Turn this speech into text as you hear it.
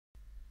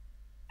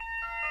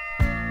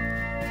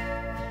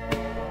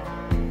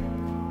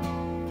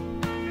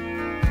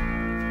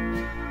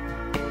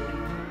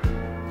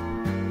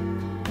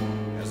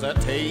There's a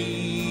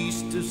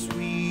taste of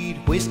sweet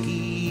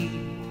whiskey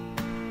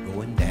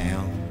going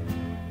down.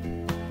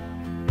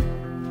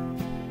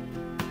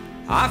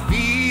 I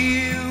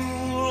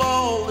feel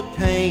all the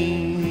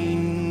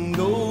pain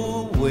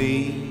go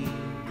away.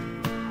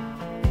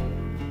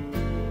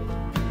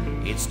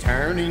 It's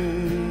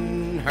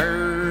turning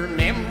her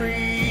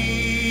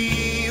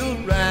memory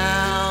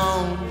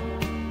around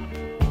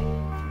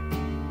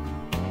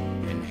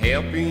and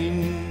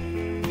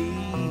helping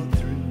me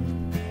through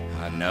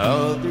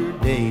another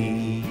day.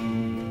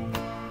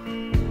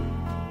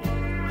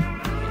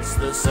 It's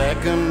the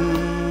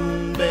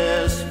second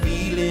best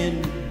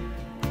feeling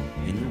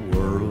in the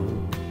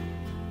world.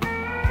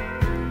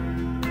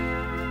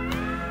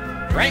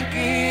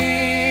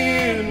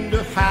 Drinking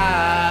to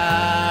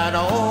hide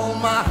all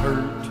my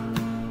hurt.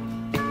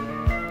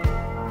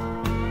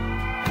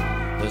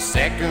 The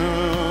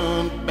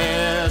second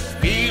best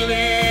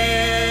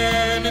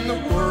feeling in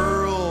the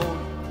world.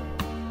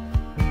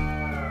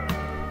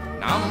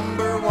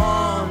 Number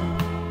one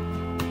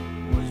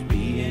was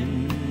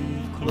being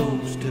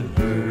close to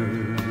her.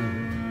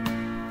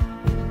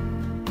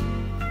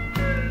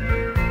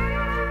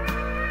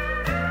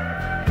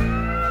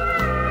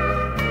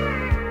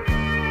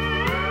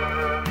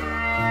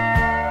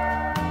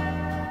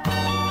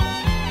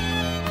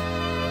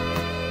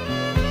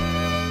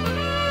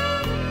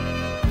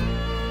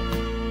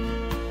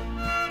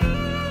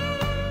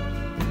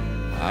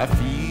 I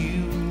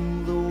feel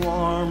the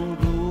warm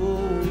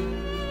glow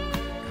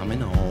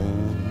coming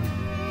on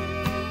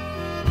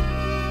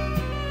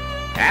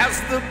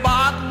as the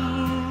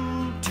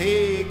bottle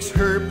takes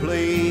her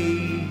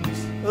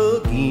place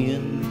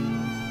again.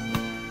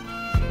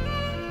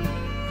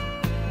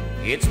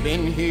 It's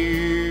been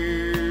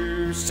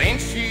here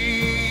since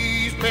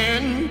she's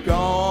been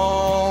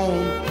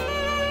gone,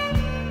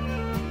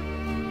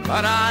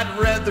 but I'd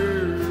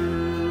rather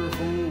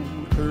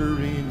hold her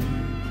in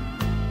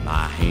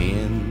my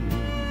hands.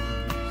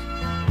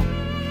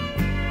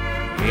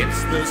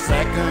 It's the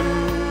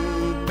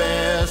second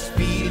best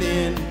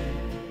feeling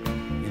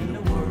in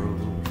the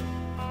world.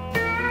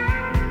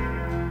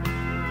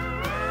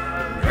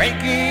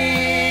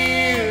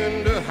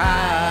 Drinking to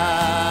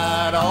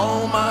hide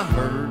all my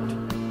hurt.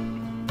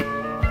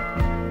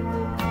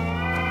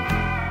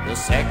 The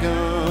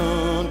second